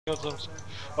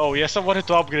Oh yes, I wanted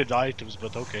to upgrade the items,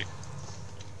 but okay.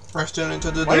 First turn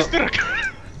into the Why is there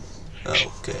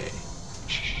Okay.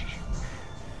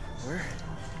 Where?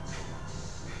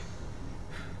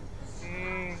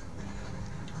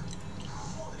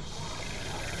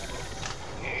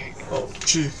 Oh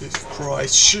Jesus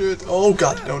Christ! Shit! Oh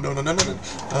God! No! No! No! No! No! No!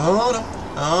 Oh no!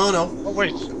 Oh no! Oh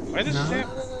wait, why does it say?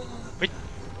 No! Wait,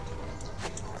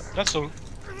 that's all.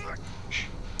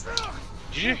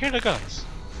 Did you hear the guns?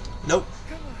 Nope.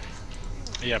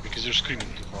 Yeah, because you're screaming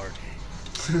too hard.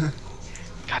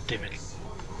 God damn it!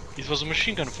 It was a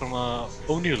machine gun from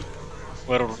O'Neill,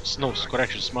 or Snow's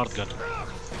correction, smart gun.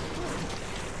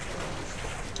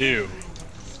 Ew.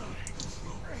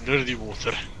 Dirty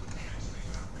water.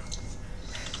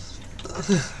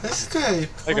 Escape!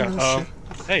 I got. Oh,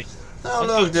 shit. Hey. Oh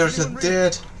look, there's a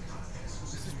dead.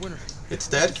 This is Winter. It's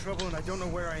I'm in dead? trouble and I don't know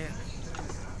where I am.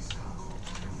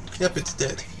 Yep, it's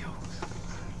dead.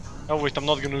 Oh wait, I'm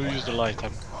not gonna use the light.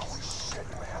 Holy shit,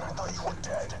 man, I thought you were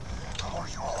dead. How are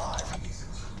you alive?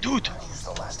 Dude! Use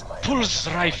the last of my Pulse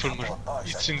rifle,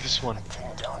 it's in this one.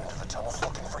 came down into the tunnels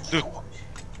looking for you. Dude.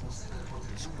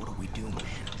 So what do we do, man?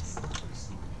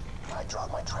 I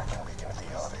dropped my tracking beacon at the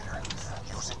elevator.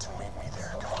 Use it to meet me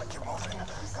there. Come on, get moving.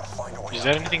 Gotta find a way Is out.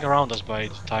 there anything around us by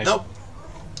the time? Nope.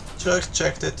 Just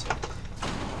checked it.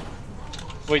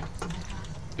 Wait,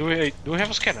 do we have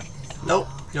a scanner? Nope.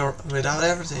 You're without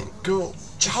everything. Go.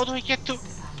 How do I get to?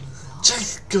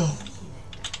 Just go.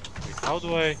 Wait, how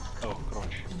do I? Oh,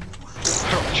 crouch.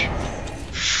 Crouch.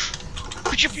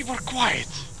 Could you be more quiet?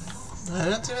 I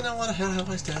don't even know what the hell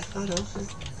was that. I don't think.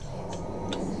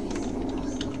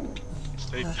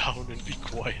 Stay down and be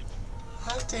quiet.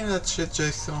 I think that shit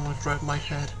just almost grabbed my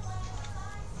head.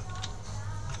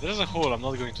 There's a hole. I'm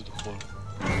not going to the hole.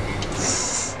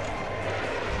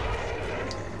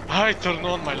 I turn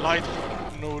on my light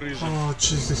for no reason. Oh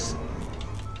Jesus.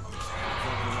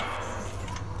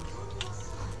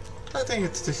 I think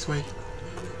it's this way.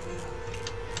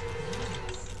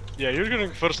 Yeah, you're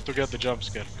going first to get the jump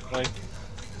scare, right?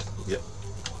 Yep.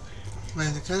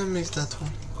 Man, I kinda missed that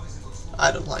one.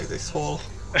 I don't like this hole.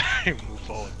 Move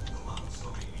on.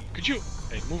 Could you?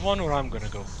 Hey, move on or I'm gonna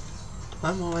go.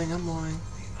 I'm moving, I'm moving.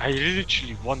 I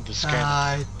literally want the scanner.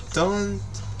 I don't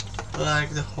like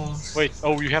the holes. Wait,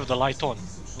 oh, you have the light on.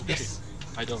 Oh Yes. shit.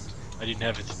 I don't. I didn't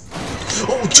have it.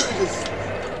 Oh Jesus!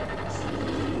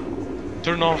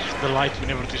 Turn off the light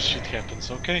whenever this shit happens,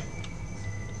 okay?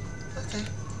 Okay.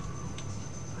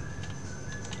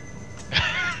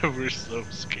 We're so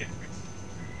scared.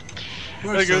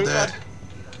 We're so Okay, dead.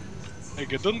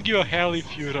 Okay, don't give a hell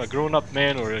if you're a grown-up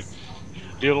man or a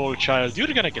little old child. You're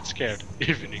gonna get scared,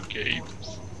 even in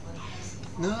games.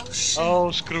 No shit. Oh,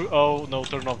 screw. Oh, no,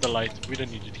 turn off the light. We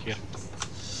don't need it here.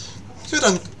 You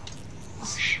don't.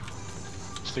 Shh.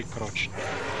 Stay crouched.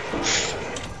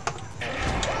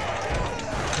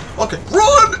 Okay,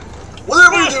 run!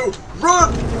 Whatever you do,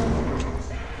 run!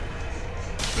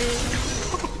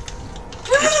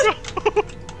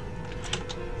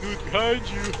 Dude, behind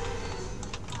you.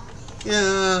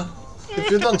 Yeah. If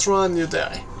you don't run, you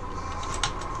die.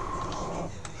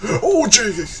 Oh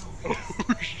Jesus!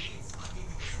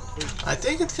 I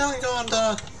think it's gonna go on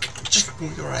the. Just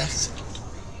move your ass.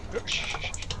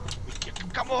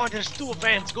 Come on, there's two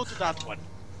vents. Go to that one.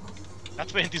 That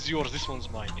vent is yours. This one's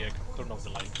mine. Yeah, turn off the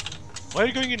light. Why are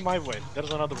you going in my way?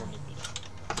 There's another one.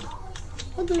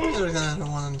 What do you mean there's another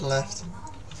one on the left?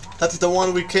 That's the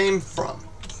one we came from.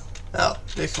 Oh,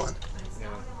 this one.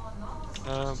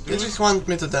 Yeah. You just want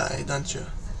me to die, don't you?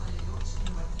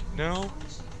 No.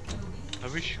 I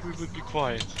wish we would be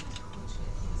quiet.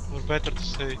 Or better to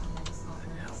say.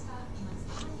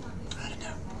 I don't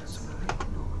know.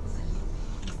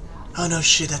 Oh no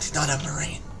shit, that's not a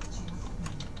marine.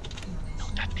 No,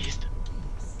 that is.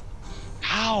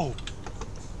 How?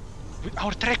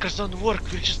 Our trackers don't work.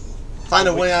 We're just. Find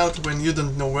a way out when you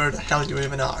don't know where the hell you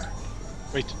even are.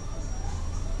 Wait.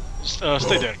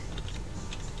 Stay there.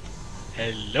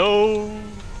 Hello,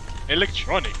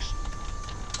 electronics.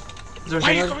 There's Why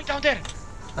are you another, going down there,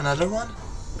 another one?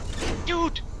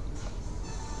 dude?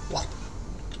 What?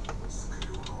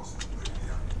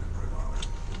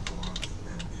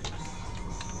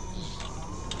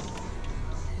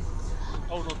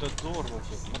 Oh no, the door opened.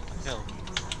 What the hell?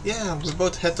 Yeah, we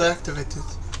both had to activate it.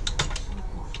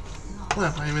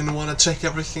 Well, I even want to check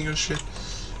every single shit.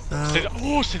 Stay down.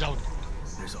 Oh, stay down.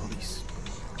 There's all these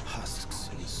husks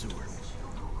in the sewer.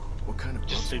 What kind of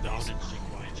Just bugs stay are down these? and stay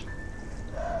quiet.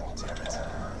 Damn it. I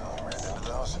ran into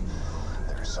those.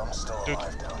 There's some still Dude,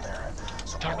 alive down there.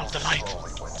 So turn move off the light.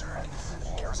 slowly, Winter.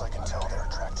 Near as I can tell, they're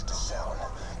attracted to sound.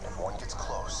 And one gets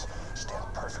close, stand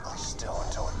perfectly still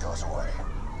until it goes away.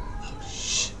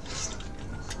 Shit.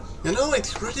 You know,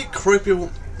 it's pretty creepy,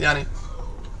 Yanni.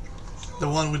 The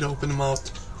one with the open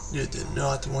mouth. You do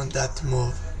not want that to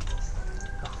move.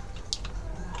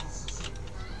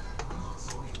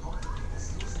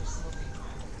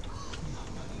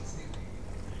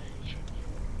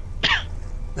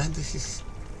 Man, this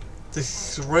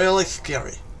is really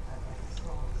scary.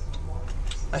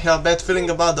 I have a bad feeling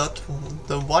about that,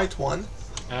 the white one.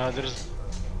 There's...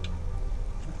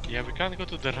 Yeah, we can't go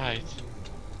to the right.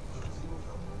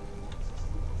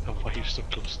 Oh, why you're so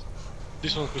close.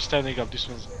 This one was standing up, this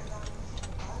one's...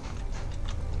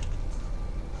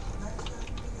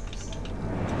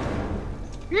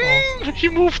 He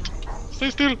moved!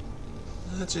 Stay still!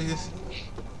 Oh, jeez.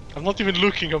 I'm not even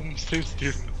looking, I'm staying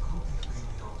still.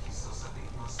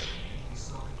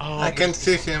 Oh, I can't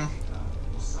see him.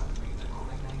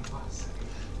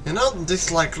 You know, this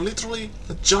is like literally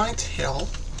a giant hill.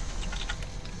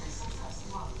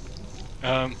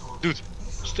 Dude,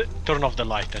 turn off the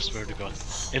light, I swear to God.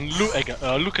 And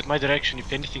look at my direction,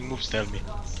 if anything moves, tell me.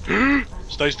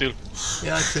 Stay still.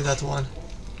 Yeah, I see that one.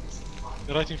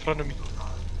 Right in front of me.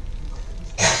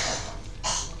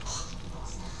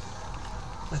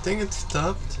 I think it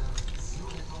stopped.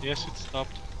 Yes, it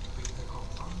stopped.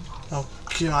 Oh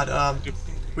god,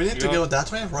 we need to go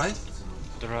that way, right?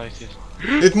 The right, yes.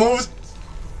 It moved!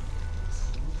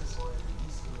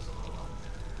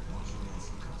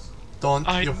 Don't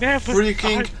you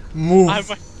freaking move!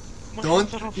 Don't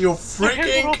you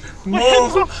freaking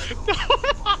move!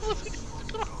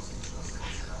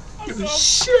 You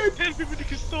shit! Tell me when you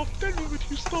can stop, tell me when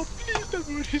you stop, please tell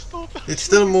me when you stop. It's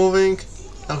still moving.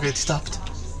 Okay, it stopped.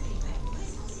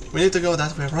 We need to go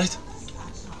that way, right?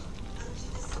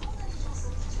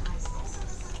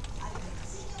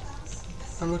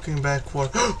 I'm looking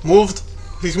backward. Moved!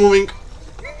 He's moving!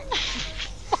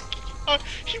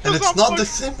 And it's not the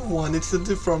same one, it's a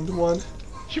different one.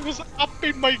 He was up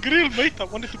in my grill, mate. I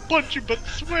wanted to punch him, but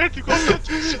swear to God,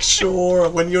 that's... Sure,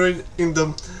 when you're in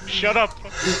the... Shut up!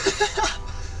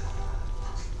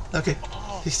 Okay,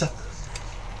 he stopped.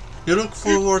 You look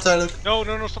forward, I look... No,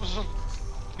 stop.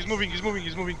 He's moving.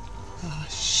 Oh,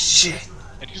 shit.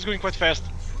 And he's going quite fast.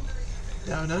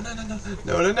 No. Oh,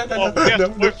 yes,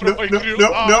 away from my grill. No.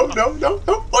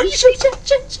 Oh, shit.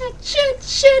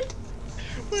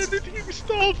 Where did he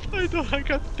stop? I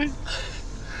can't think.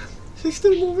 He's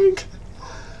still moving.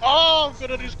 Oh, I'm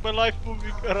gonna risk my life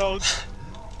moving around.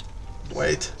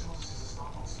 Wait.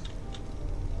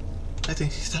 I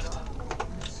think he stopped.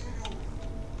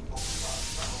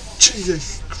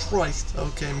 Jesus Christ.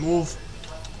 Okay, move.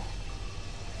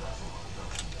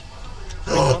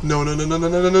 Oh, no.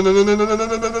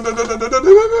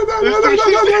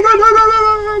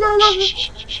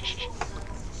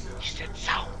 He said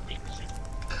sound.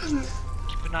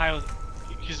 Keep an eye on.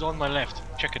 He's on my left.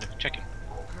 Check him.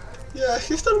 Yeah,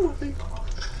 he's still moving.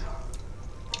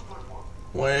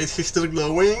 Wait, he's still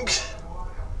glowing.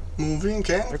 Moving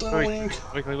and glowing.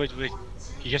 Wait.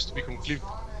 He has to be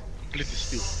completely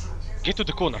still. Get to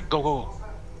the corner. Go.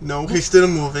 No, he's still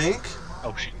moving.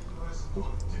 Oh shit.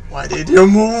 Why did you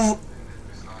move?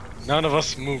 None of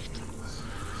us moved.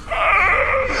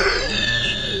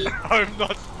 I'm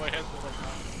not my hands right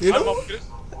now. You I'm know, upgrade.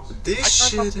 this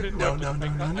shit. No.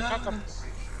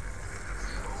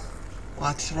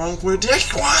 What's wrong with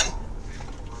this one?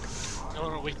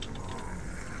 No, wait.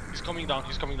 He's coming down.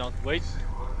 Wait.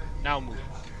 Now move.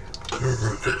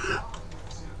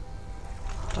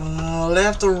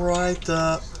 Left or right?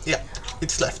 Yeah,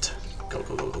 it's left. Go.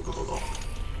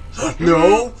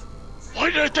 No!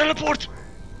 Why did I teleport?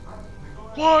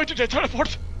 I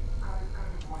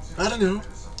don't know.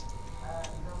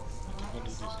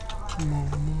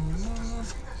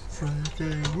 Move,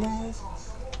 freaking move.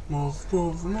 Move,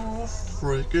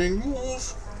 freaking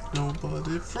move.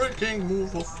 Nobody freaking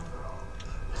move.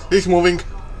 He's moving.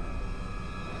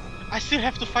 I still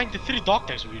have to find the 3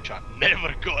 doctors which I'm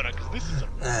never gonna, cause this is a...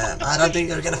 I don't think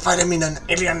you're gonna find him in an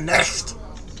alien nest.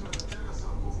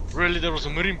 Really, there was a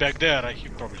marine back there, he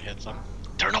probably had some.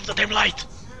 Turn off the damn light!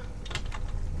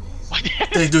 Why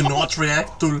They do not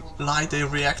react to light, they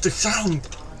react to sound.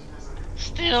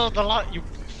 Still, the light, you...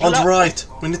 On the right,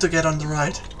 we need to get on the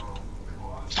right.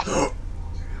 Stop!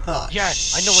 Ah, yeah,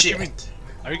 I know what you shit. mean.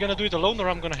 Are you gonna do it alone or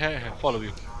I'm gonna follow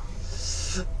you?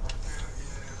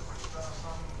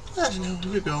 I don't know,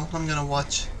 you go, I'm gonna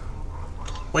watch.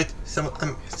 Wait,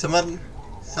 someone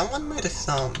made a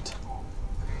sound.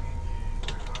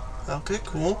 Okay,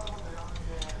 cool.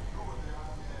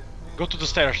 Go to the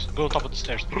stairs, go top of the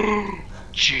stairs.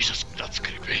 Jesus, that's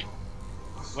creepy.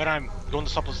 Where I'm, go on the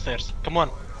top of the stairs. Come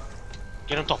on.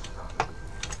 Get on top.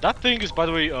 That thing is, by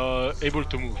the way, able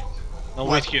to move. Now What?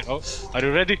 wait here. Oh, are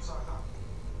you ready?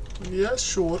 Yeah,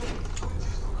 sure.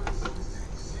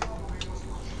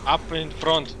 Up in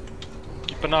front.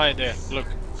 Keep an eye there. Look.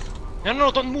 No,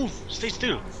 no, don't move. Stay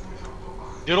still.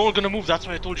 They're all gonna move. That's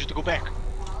why I told you to go back.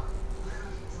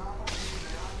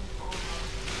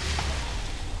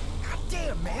 God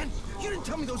damn, man! You didn't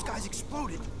tell me those guys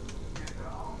exploded.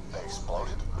 They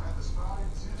exploded?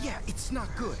 Yeah, it's not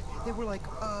good. They were like,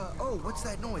 oh, what's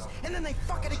that noise? And then they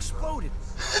fucking exploded.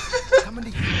 Coming to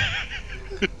you.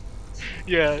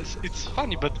 Yeah, it's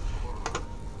funny, but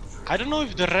I don't know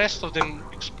if the rest of them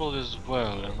explode as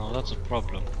well. You know, that's a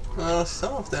problem. Well,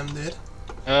 some of them did.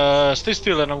 Stay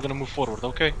still, and I'm gonna move forward.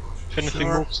 Okay? If anything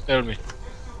Sure. moves, tell me.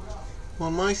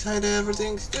 On my side,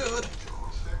 everything's good.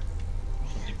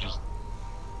 Something just.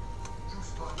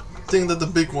 Think that the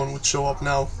big one would show up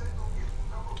now.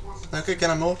 Okay, can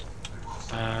I move?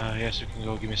 Yes, you can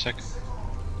go. Give me a sec.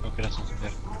 Okay, that's nothing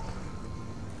there.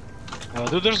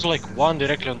 Dude, there's like one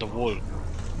directly on the wall.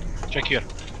 Check here.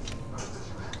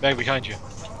 Back behind you.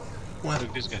 What?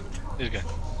 Look, this guy. This guy.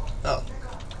 Oh.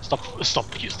 Stop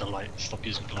using the light. Stop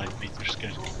using the light, mate. You're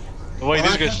scared. Oh, wait, Well,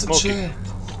 this I guy's have to smoking. check.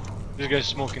 This guy's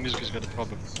smoking. This guy's got a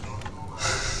problem.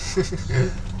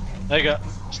 Like,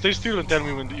 stay still and tell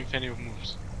me when if any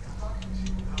moves.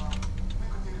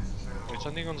 Wait,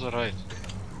 something on the right.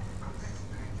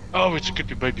 Oh, it's a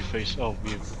creepy baby face. Oh,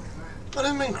 weird. What do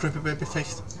you mean, creepy baby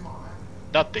face?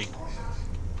 That thing.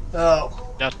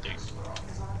 Oh. That thing.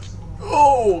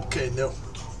 Oh, okay, no.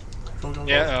 Go, go, go.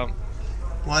 Yeah,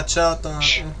 Watch out on.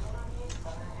 Shh.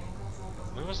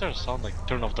 When was there a sound like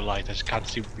turn off the light? I just can't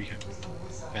see what we have.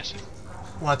 Passive.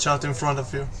 Watch out in front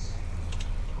of you.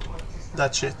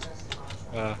 That shit.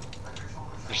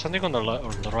 There's something on the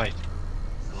right.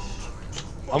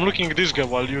 I'm looking at this guy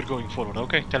while you're going forward,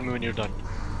 okay? Tell me when you're done.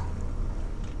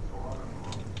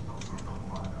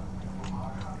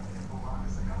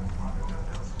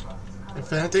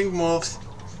 If anything moves,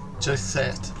 just say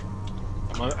it.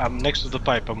 I'm next to the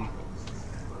pipe.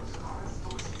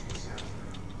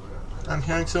 I'm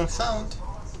hearing some sound.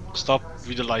 Stop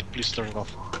with the light, please turn it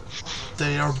off.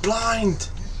 They are blind.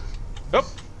 Up.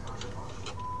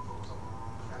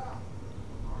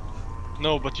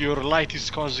 No, but your light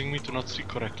is causing me to not see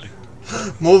correctly.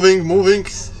 Moving, moving.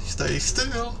 Stay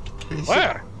still.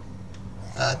 Where?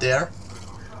 There.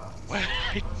 Where?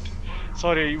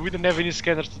 Sorry, we didn't have any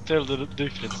scanners to tell the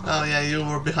difference. Oh yeah, you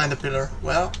were behind the pillar.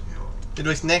 Well, it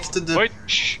was next to the. Wait,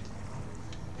 shh.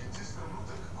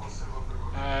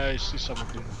 I see someone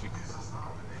moving.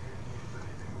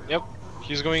 Yep,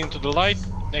 he's going into the light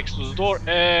next to the door,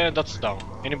 and that's down.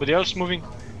 Anybody else moving?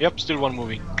 Yep, still one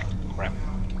moving. Crap.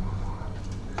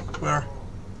 Where?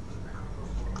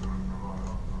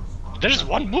 There's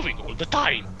one moving all the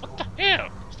time. What the hell?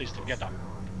 Stay still, get down.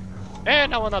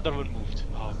 And now another one moved.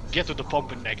 Get to the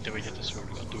pump and activate it. I swear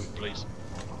to God, do it, please.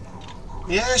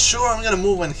 Yeah, sure, I'm gonna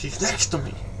move when he's next to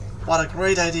me. What a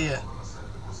great idea.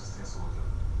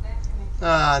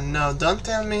 Ah, no, don't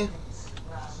tell me.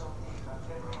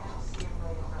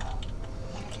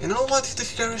 You know what is the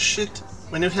scary shit?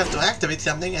 When you have to activate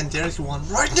something and there's one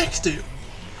right next to you.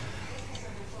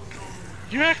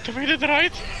 You activated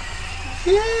right?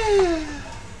 Yeah.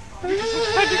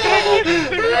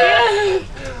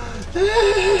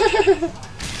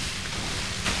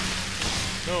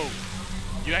 No,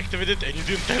 you activated and you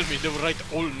didn't tell me. They were right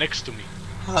all next to me.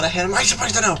 How the hell am I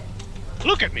supposed to know?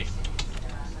 Look at me.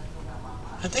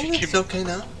 I think it's okay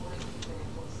now.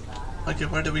 Okay,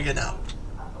 where do we go now?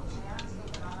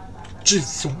 Jeez,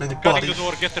 so many Cutting bodies. the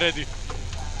door, get ready.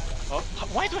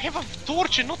 Why do we have a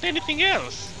torch and not anything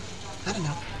else? I don't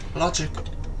know. Logic.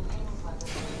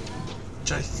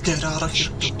 Just get out of here.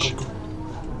 Go, go, go.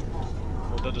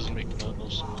 Oh, that doesn't make no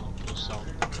sound.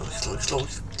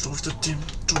 Close the dim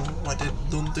door. Why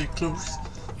don't they close?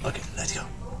 Okay, let's go.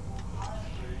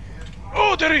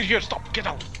 Oh, they're in here. Stop. Get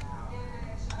out.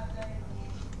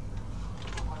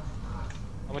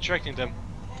 I'm attracting them.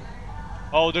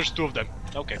 Oh, there's two of them.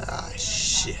 Okay. Ah,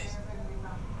 shit.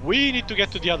 We need to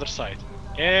get to the other side.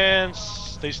 And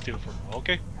stay still for now,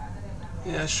 okay?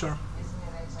 Yeah, sure.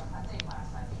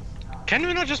 Can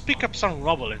we not just pick up some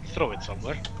rubble and throw it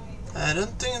somewhere? I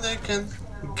don't think they can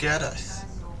get us.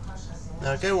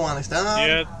 Okay, one is down.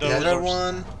 Yeah, the those other are-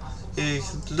 one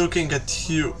is looking at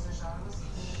you.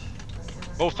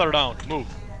 Both are down. Move.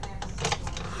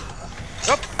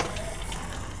 Up.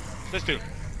 Stay still.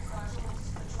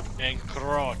 And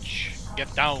crouch.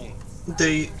 Get down.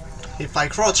 If I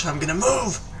crouch, I'm gonna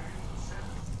move.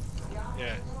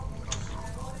 Yeah.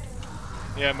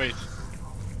 Yeah, mate.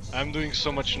 I'm doing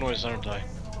so much noise, aren't I?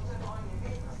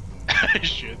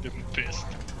 Shit, I'm pissed.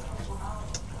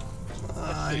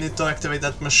 I need to activate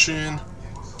that machine.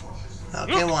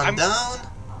 Okay, Look, one down.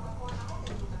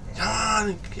 Come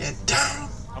on, get down.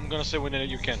 I'm gonna say when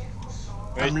you can.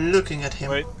 Wait, I'm looking at him.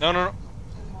 wait, no.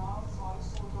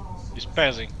 He's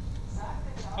passing.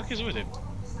 What is with him?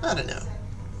 I don't know.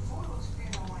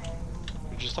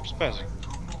 He just stops passing.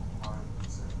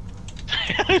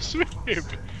 It's with him.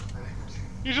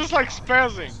 He just like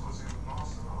spazzing.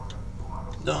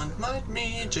 Don't mind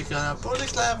me, just gonna pull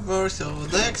this lever so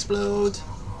they explode.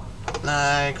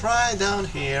 Like right down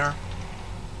here.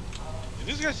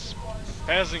 This guy's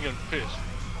spazzing and pissed.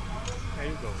 There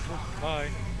you go. Bye.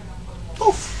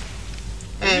 Poof!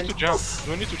 Do we And need to jump? poof.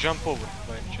 Do we need to jump over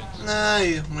by any chance? Nah,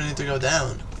 we need to go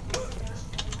down.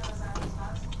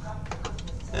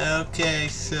 Okay,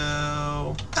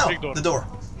 so... Big Oh, door. the door.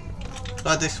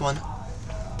 Got this one.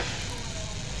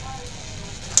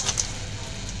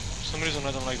 For some reason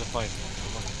I don't like the fight.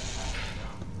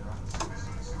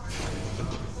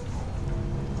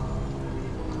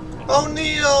 Oh,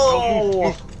 Neo!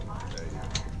 Move.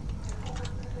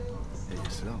 Hey,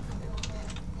 yourself.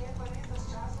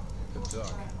 Good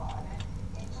talk.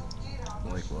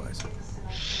 Likewise.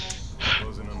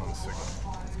 Closing in on the signal.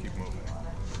 Let's keep moving.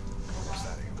 What's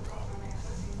that here, bro?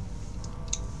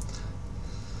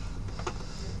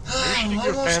 I'm your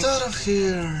almost pants. out of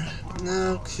here.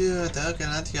 No, cute. Okay,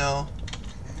 let's go.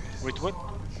 Wait, what?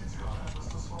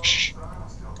 Shh.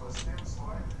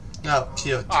 Oh,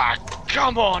 cute. Ah,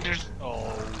 come on! There's...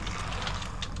 Oh.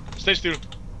 Stay still.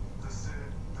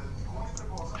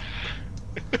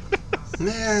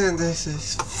 Man, this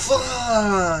is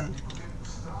fun!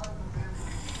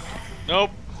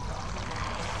 Nope.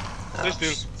 Stay Oh,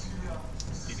 still.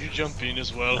 Did you jump in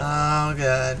as well? Oh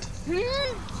god.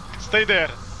 Stay there.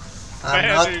 I'm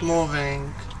Man, not dude.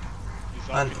 moving. He's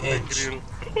An up in the inch. grill.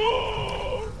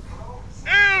 Oh.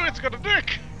 Ew, it's got a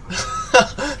dick!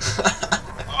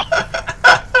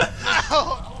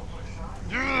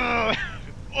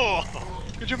 Oh,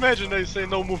 could you imagine they say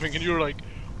no moving and you're like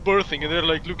birthing and they're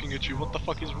like looking at you, what the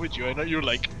fuck is with you? And you're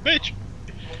like, bitch!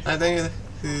 I think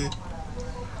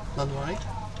not worry.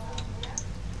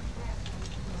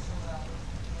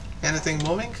 Anything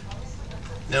moving?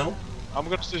 No? I'm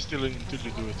gonna stay still until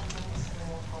you do it.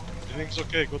 You think it's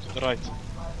okay, go to the right.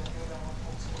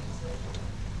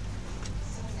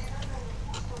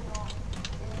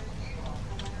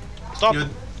 Stop! You-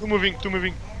 Two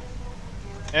moving.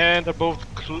 And they're both,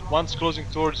 one's closing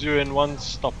towards you and one's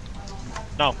stopped.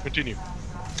 Now, continue.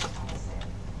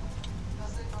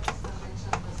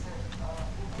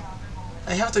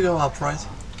 I have to go up, right?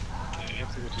 Yeah, you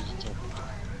have to go to the top.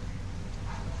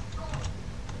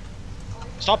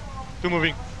 Stop! Two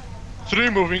moving. Three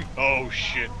moving. Oh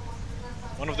shit.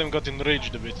 One of them got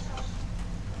enraged a bit.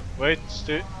 Wait,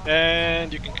 stay,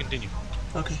 and you can continue.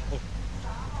 Okay.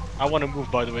 I want to move,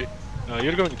 by the way.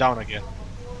 You're going down again.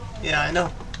 Yeah, I know.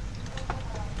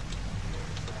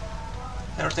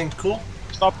 Everything cool?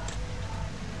 Stop.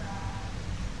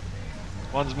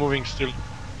 One's moving still.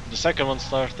 The second one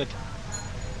started.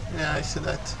 Yeah, I see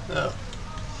that. Oh.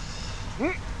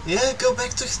 Hmm? Yeah, go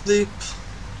back to sleep.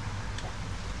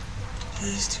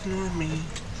 Just ignore me.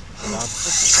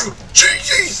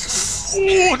 Jesus!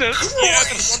 Oh, there's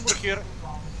one more here.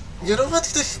 You know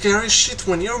what's the scary shit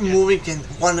when you're moving and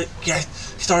one guy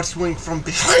starts going from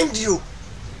behind you?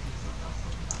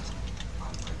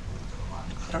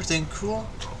 Everything cool?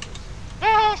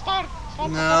 Ah, stop!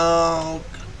 No,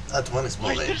 that one is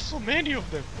Why moving. there's so many of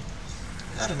them?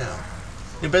 I don't know.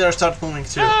 You better start moving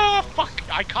too. Ah, fuck!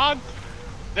 I can't.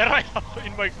 They're right up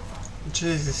in my.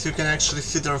 Jesus, you can actually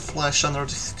see their flesh under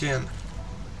the skin.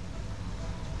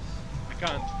 I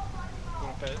can't.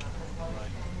 Gonna pet.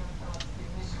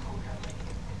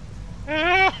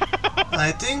 Right.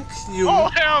 I think you. Oh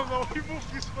hell no! He moved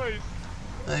his face.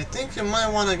 I think you might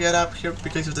want to get up here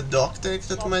because of the dog tags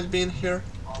that might be in here.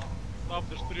 Stop!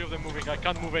 There's three of them moving. I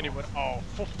can't move anywhere. Oh,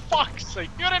 for fuck's sake!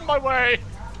 You're in my way.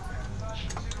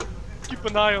 Keep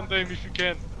an eye on them if you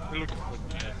can. They're looking for me.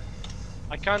 Yeah.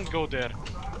 I can't go there.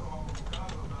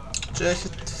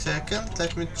 Just a second,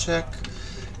 let me check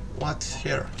what's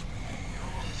here.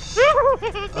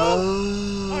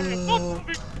 I am not Oh,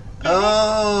 moving.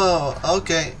 oh,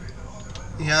 okay.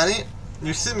 Yanni,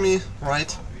 you see me,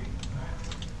 right?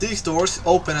 These doors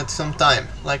open at some time,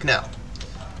 like now.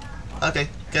 Okay,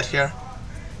 get here.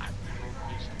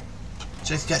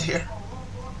 Just get here.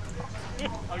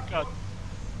 I can't.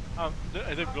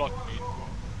 They blocked me.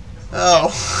 Oh.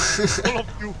 All of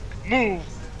you, move!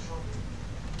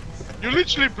 You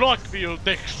literally blocked me, you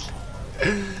dicks!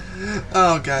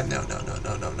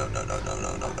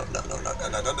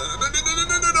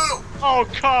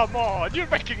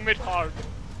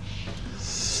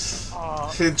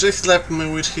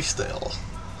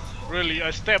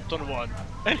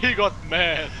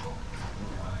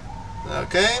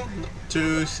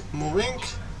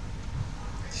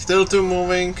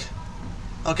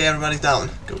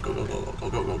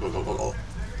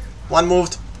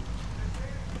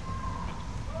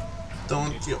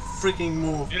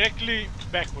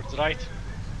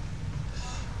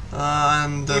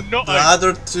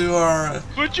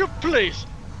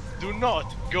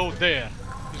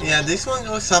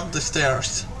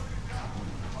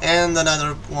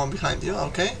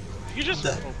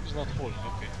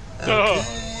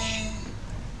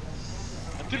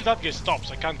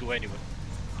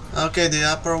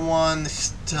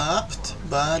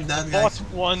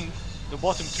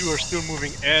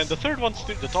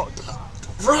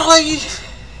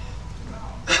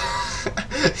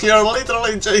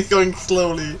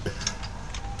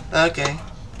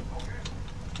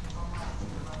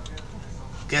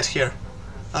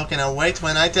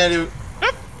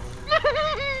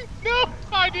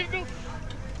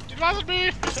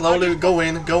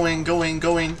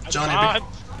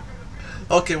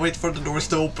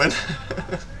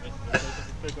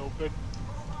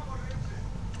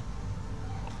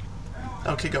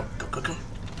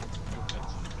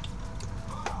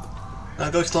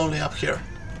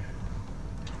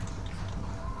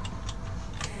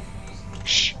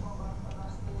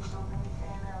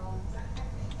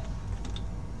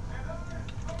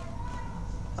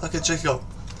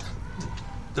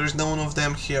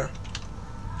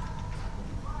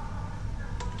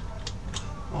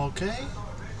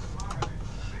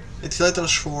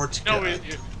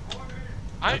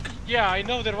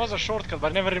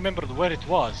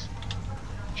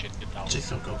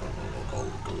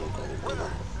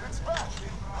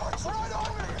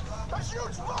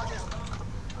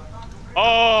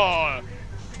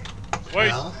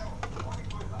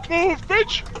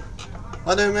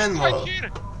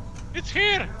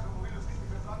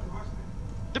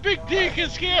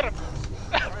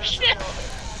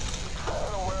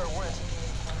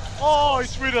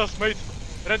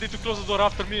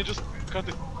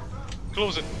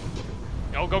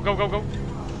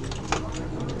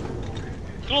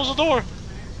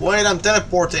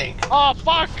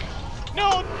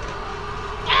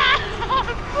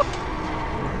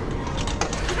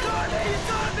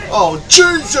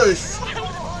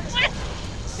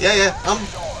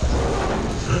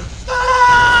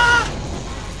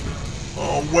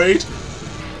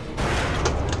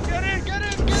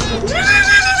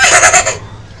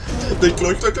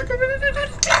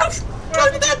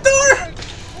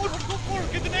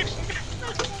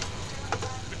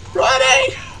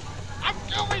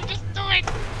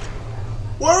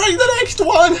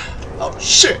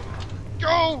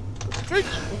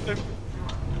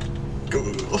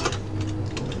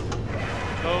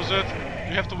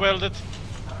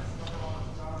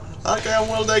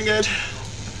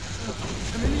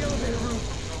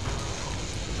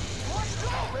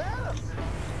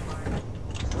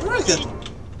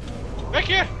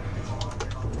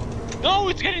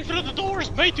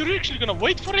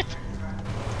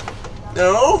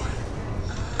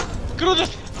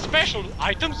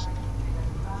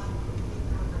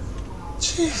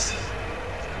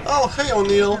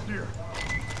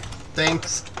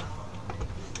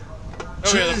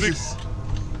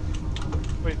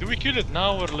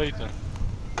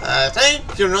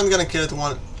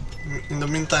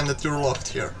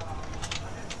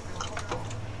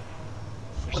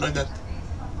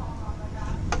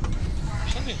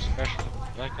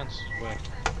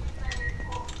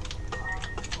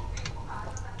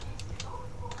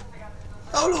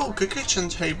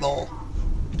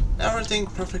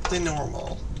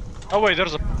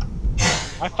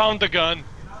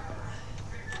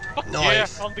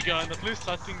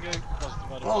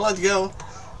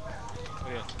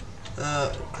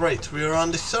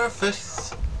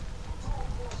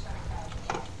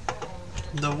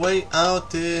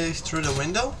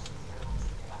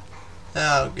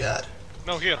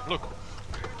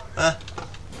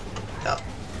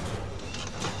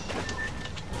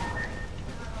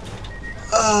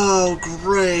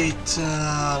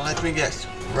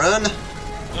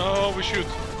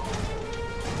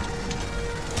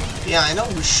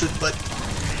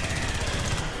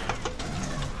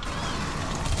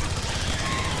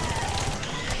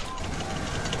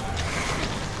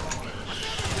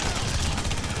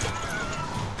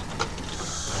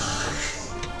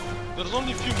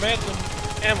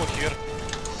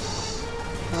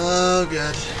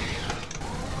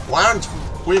 Why aren't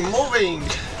we moving?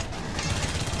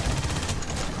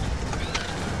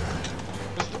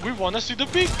 We wanna see the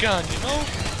big gun, you know?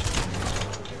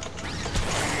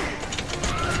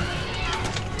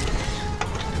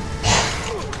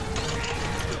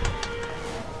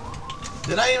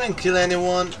 Did I even kill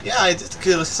anyone? Yeah, I did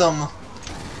kill some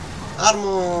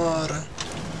armor.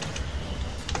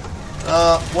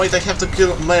 Wait, I have to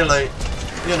kill melee.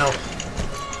 You know.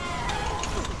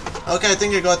 Okay, I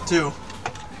think I got 2.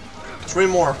 3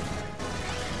 more.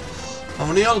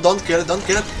 O'Neil, don't kill it, don't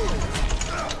kill it.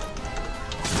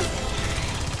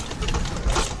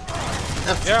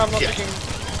 Yeah, I'm not taking...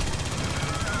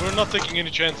 We're not taking any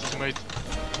chances, mate.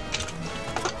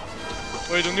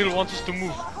 Wait, O'Neil wants us to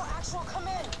move.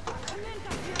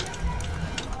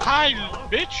 Hi,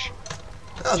 bitch!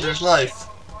 Oh, there's life.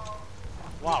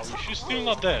 Wow, she's still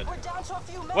not dead.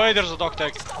 Wait, there's a dog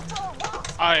tag.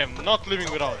 I am not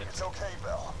living without it. It's okay,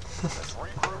 Bell. Let's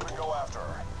regroup and go after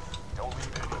her. Don't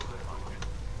leave any.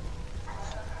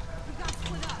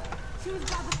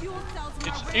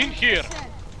 It's in here.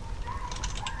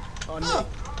 On Oh,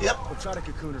 me. yep. We'll try to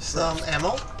cocoon her Some first.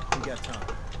 ammo. We got time.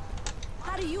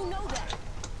 How do you know that?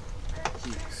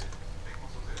 Jeez.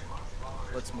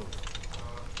 Let's move.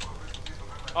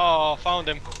 Oh, found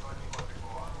him.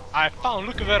 I found,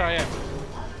 look where I am.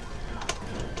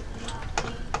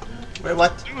 Wait,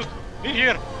 what? Dude, in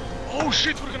here. Oh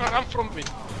shit, we're gonna run from it.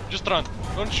 Just run.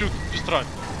 Don't shoot, just run.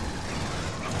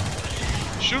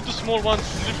 Shoot the small ones,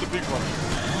 leave the big one.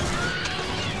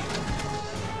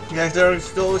 Guys, there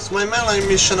goes my melee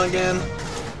mission again.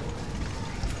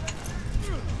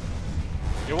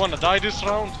 You wanna die this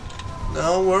round?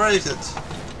 No, where is it?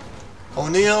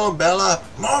 O'Neil, Bella,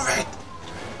 move it!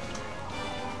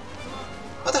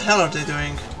 What the hell are they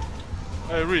doing?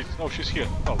 Hey, Reed. Oh, she's here.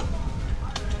 Oh.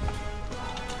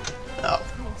 Oh.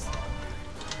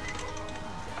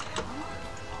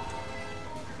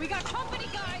 We got company,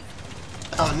 guys.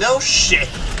 Oh, no shit!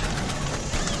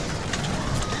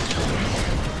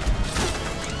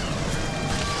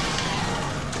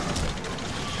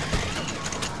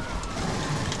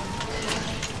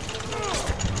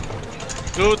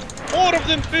 Dude, more of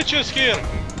them bitches here.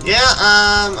 Yeah,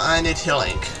 I need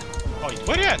healing. Oh,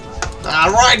 where you at?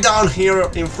 Right down here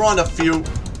in front of you.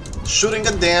 Shooting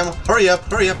at them. Hurry up,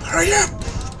 hurry up, hurry up!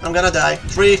 I'm gonna die.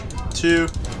 3, 2,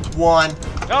 1.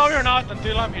 No, you're not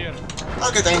until I'm here.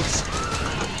 Okay, thanks.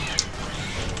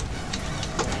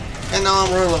 And now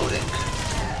I'm reloading.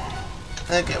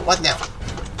 Okay, what now?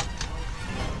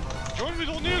 Join with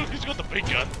O'Neil. He's got the big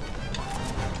gun.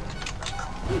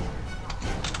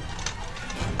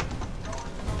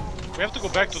 We have to go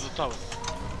back to the tower.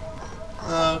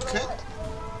 Okay.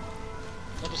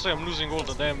 Not to say I'm losing all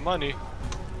the damn money.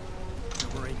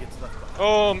 The Marine gets left behind.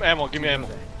 Oh, ammo. Give me ammo.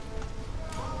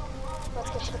 Let's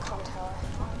get to the comm tower.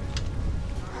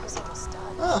 I was almost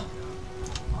done. Oh,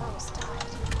 Almost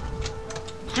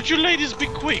died. Could you ladies be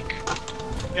quick?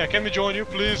 Yeah, can we join you,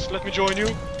 please? Let me join you.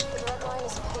 The red line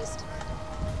is pasted.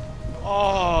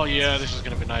 Oh, yeah, this is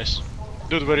gonna be nice.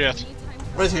 Dude, where you at?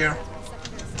 right here.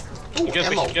 Ooh, Get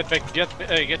ammo. back,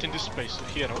 get in this space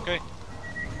here, okay?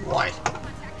 Why?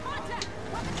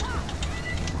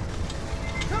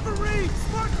 Cover Reed!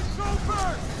 Smart control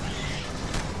first!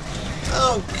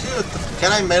 Oh, good.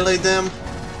 Can I melee them?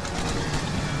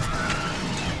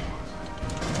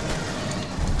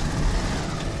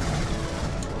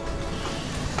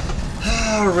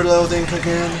 Reloading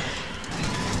again.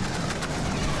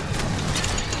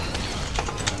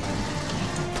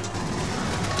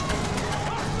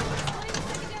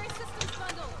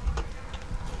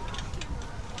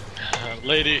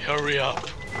 Lady, hurry up.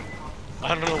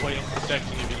 I don't know why I'm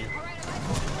protecting even you.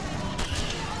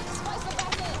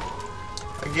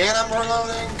 Again, I'm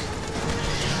reloading.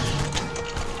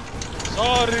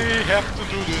 Sorry, have to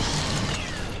do this.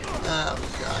 Oh,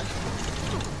 God.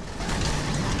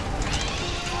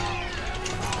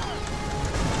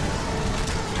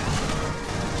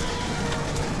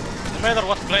 No matter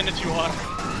what planet you are,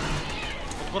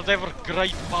 but whatever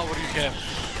great power you have.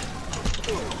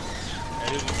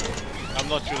 I'm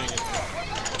not shooting it.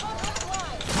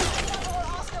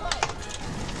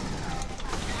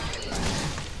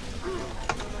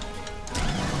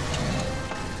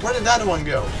 Where did that one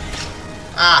go?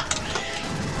 Ah!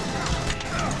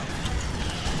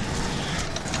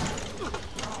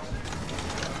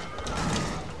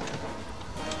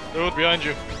 Dude, behind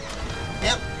you.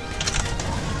 Yep.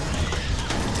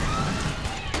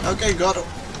 Okay, got it.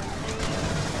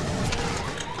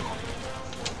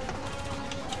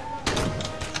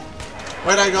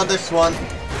 Wait, I got this one.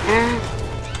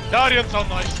 Guardians are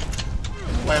nice.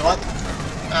 Wait, what?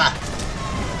 Ah.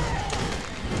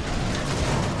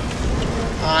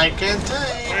 I can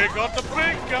take. We got the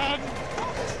big gun!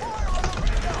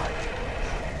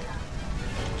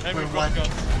 Hey, we Wait, got what? gun.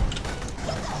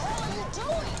 What are you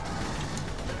doing?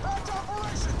 Back to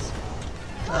operations!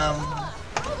 Move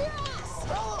your ass!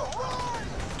 Hello, run!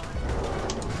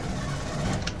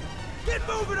 Get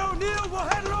moving, O'Neill! We'll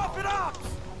head it off at ops!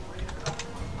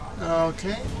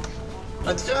 Okay.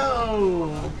 Let's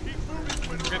go!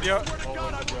 Get the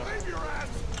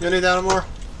You need ammo?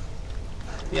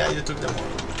 Yeah, you took them all.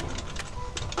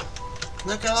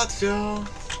 Okay, let's go.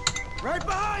 Right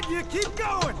behind you! Keep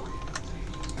going!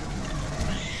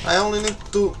 I only need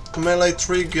to melee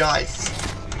 3 guys.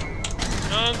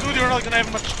 Dude, you're not gonna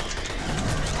have much.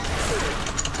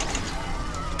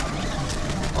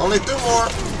 Only 2 more.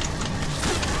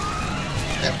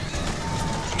 Yep.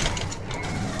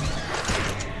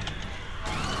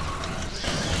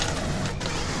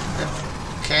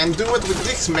 Can't do it with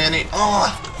this many. Oh.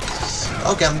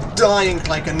 Okay, I'm dying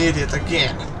like an idiot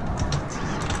again.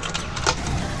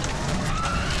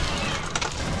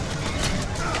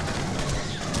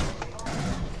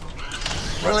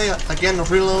 Really? Again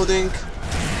reloading?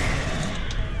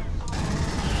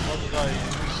 How did I? You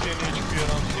see any HP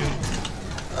around here?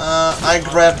 I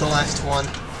grabbed the last one.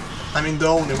 I mean the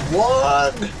only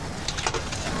one! This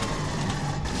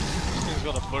thing's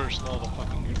gonna burst now, the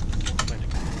fucking medic.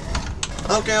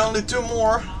 Okay, only 2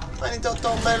 more. I need that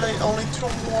melee, only 2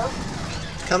 more.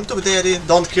 Come to daddy,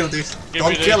 don't kill this. Give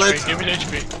Don't me the kill HP, it! give me the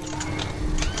HP.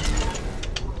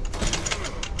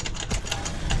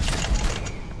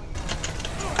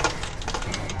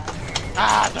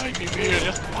 Ah, die me weer,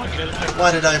 just fuck it.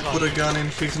 Why did I put a gun in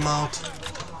his mouth?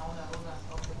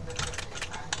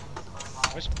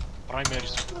 Where's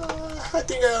primaries? I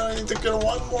think I need to kill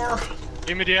 1 more.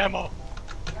 Give me the ammo.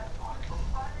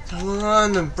 Come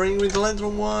on, bring me the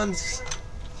little ones.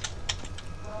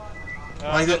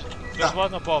 Why There's, did- there's ah.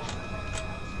 one above.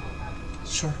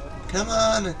 Sure. Come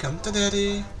on, come to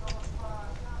daddy.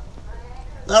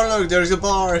 Oh look, there's a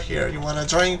bar here. You want a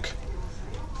drink?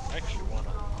 Actually,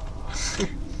 wanna.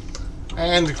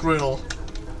 And a grill.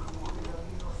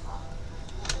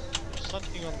 There's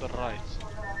something on the right.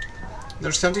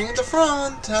 There's something in the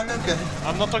front. Oh look at it.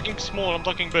 I'm not talking small, I'm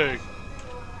talking big.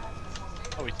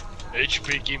 Oh wait.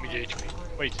 HP, give me the HP.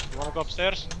 Wait, you wanna go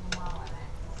upstairs?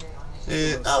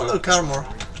 Oh look, armor.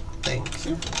 Thank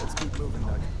you. Let's keep moving,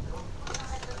 Doug.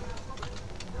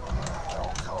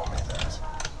 Don't call me that.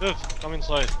 Dude, come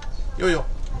inside. Yo.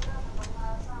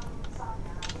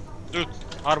 Dude,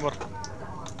 armor.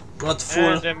 Got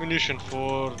full. And ammunition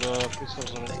for the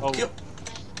pistols. Thank you.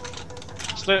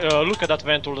 Look at that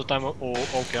vent all the time. Oh,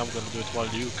 okay, I'm gonna do it while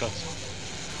you cut.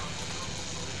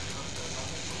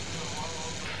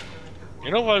 You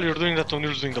know, while you're doing that,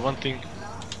 O'Neill's doing the one thing.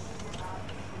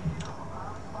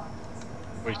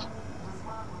 Wait.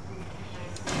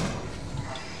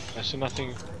 I see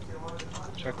nothing.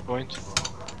 Checkpoint.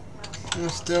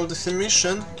 Still this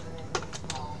mission.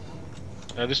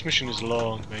 This mission is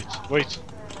long, mate. Wait.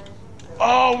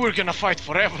 Oh, we're gonna fight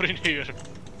forever in here.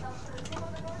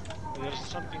 There's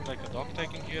something like a dog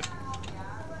tag in here.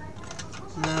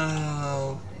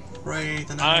 No. Great,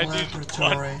 I another need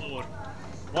laboratory. one more.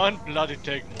 One bloody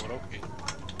tag more, okay.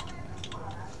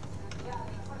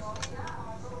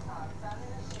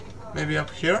 Maybe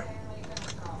up here?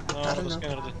 No, I don't the know.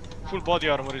 scanner, the full body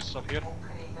armor is up here.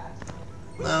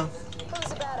 No.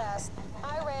 Who's a badass?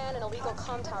 I ran an illegal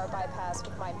comm tower bypass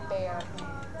with my bear.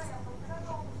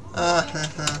 Ah, If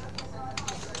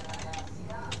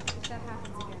that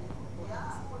happens again,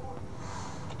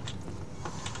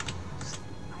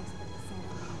 I expect the same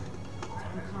from you.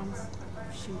 When comms,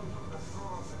 shoot.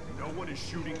 No one is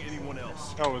shooting anyone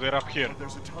else. Oh, they're up here.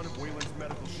 There's a ton of Wayland's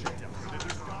medical shit down there.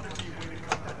 There's gotta be a way to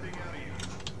cut that thing out of here.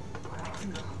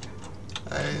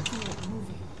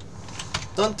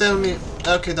 don't tell me.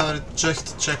 Okay, no,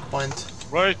 just checkpoint.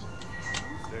 Right,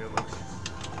 Stay alert.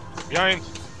 behind.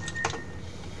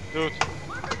 Dude.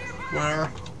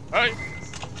 Where? Hey!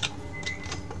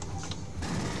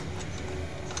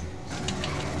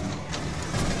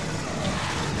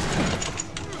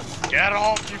 Get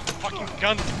off, you fucking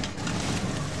cunt!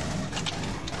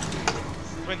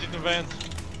 20 to vent.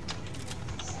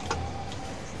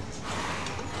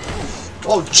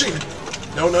 Oh, shit!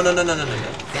 No.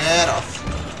 Get off.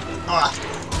 Ah.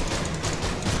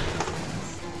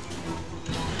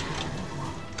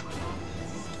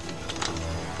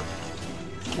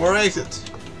 Where is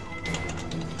it?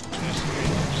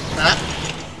 Ah.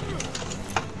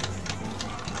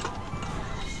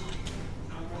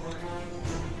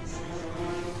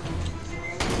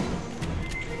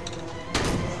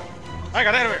 I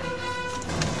got everywhere!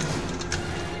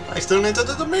 I still need to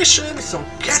do the mission, so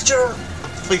get your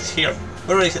face here.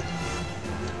 Where is it?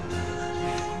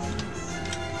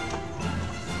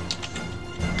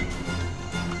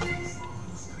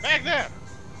 Back there!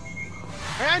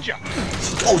 Behind you!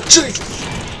 Oh Jesus!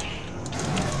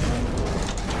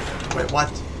 Wait, what?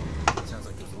 Sounds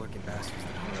like those lurking bastards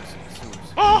that hung us in the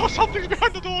sewers. Oh, something's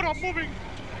behind the door, I'm moving!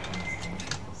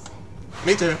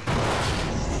 Me too.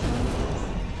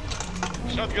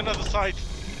 Shotgun at the side.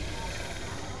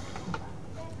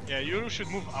 Yeah, you should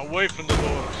move away from the door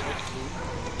so it can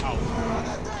move out.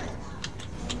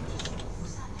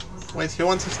 Wait, he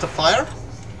wants us to fire?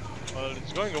 Well,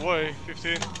 it's going away.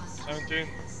 15, 17.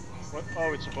 What?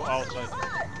 Oh, it's about outside.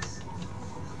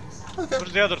 Okay.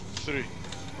 Where's the other 3?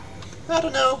 I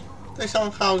don't know. They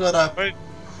somehow got up. Wait,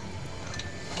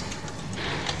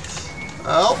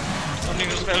 Oh. something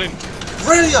just fell in.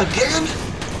 Really again?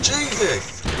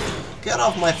 Jesus! Get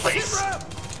off my face!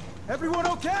 Everyone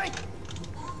okay?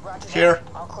 Roger that. Here.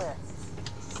 All clear.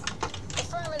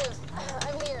 Affirmative.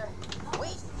 I'm here.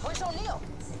 Wait, where's O'Neill?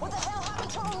 What the hell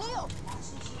happened to O'Neill?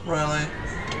 Really?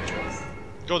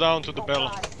 Go down to the Oh bell.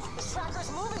 God, this tracker's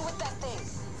moving with that thing.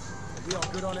 Are we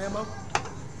all good on ammo?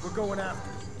 We're going after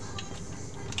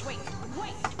it. Wait,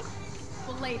 wait!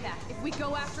 Belay that. If we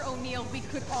go after O'Neill, we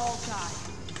could all die.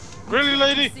 Really,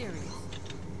 lady? Serious.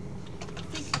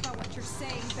 Think about what you're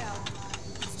saying, Belle.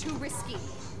 It's too risky.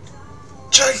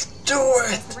 Just do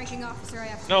As it! the ranking officer, I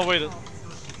have to No, make the wait. call.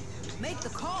 Make the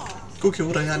call. Cookie,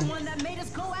 what I The got? one that made us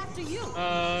go after you.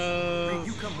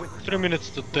 You come with me. 3 minutes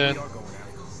to 10. We are going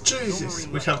after it. Jesus,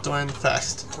 we have to end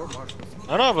fast. Court martial.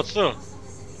 I know, but still.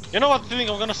 You know what thing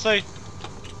I'm gonna say?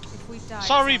 If we die,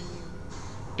 Sorry, it's on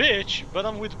you. bitch, but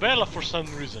I'm with Bella for some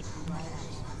reason.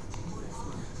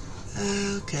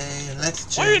 Okay,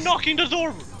 let's Why are you just... knocking the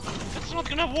door? That's not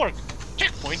gonna work.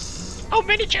 Checkpoint? How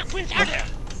many checkpoints are there?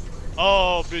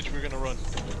 Oh, bitch, we're gonna run.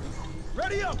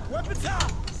 Ready up! Weapons out!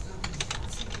 You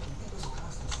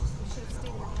should have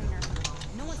stayed in the hangar.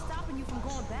 No one's stopping you from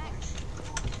going back.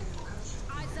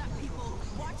 Eyes up, people.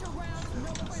 Watch around.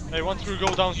 No friendly. Hey, once we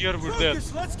go down here, we're dead.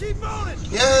 Focus, let's keep moving!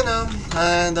 Yeah, I know.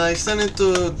 And I still need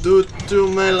to do 2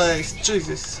 melees.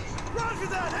 Jesus. Roger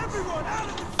that! Everyone out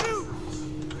of the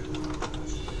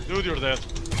chute! Dude, you're dead.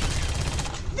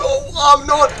 No, I'm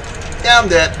not! Yeah, I'm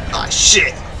dead. Ah,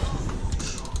 shit.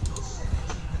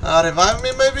 Revive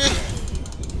me, maybe?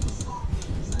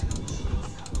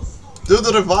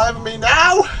 Dude, revive me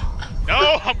now!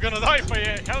 No, I'm gonna die if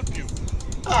I help you.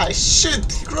 Ah,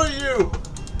 shit! Screw you!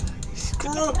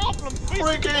 Screw No problem. Please.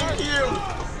 freaking you!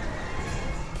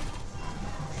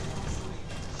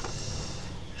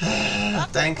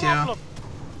 Thank you. Problem.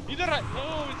 Either I...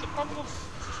 No, it's a problem.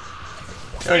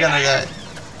 You're gonna die.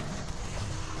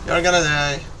 You're gonna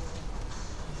die.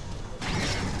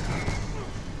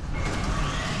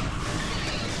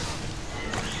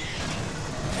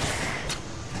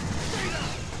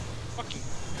 Fucking...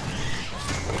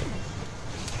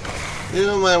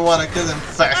 You might wanna kill him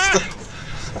fast.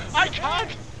 I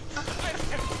can't!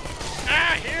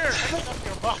 Ah, here! Up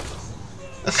your butt.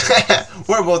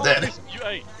 We're both dead.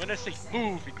 Hey, when I say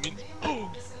move, it means move.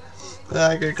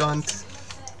 I can't.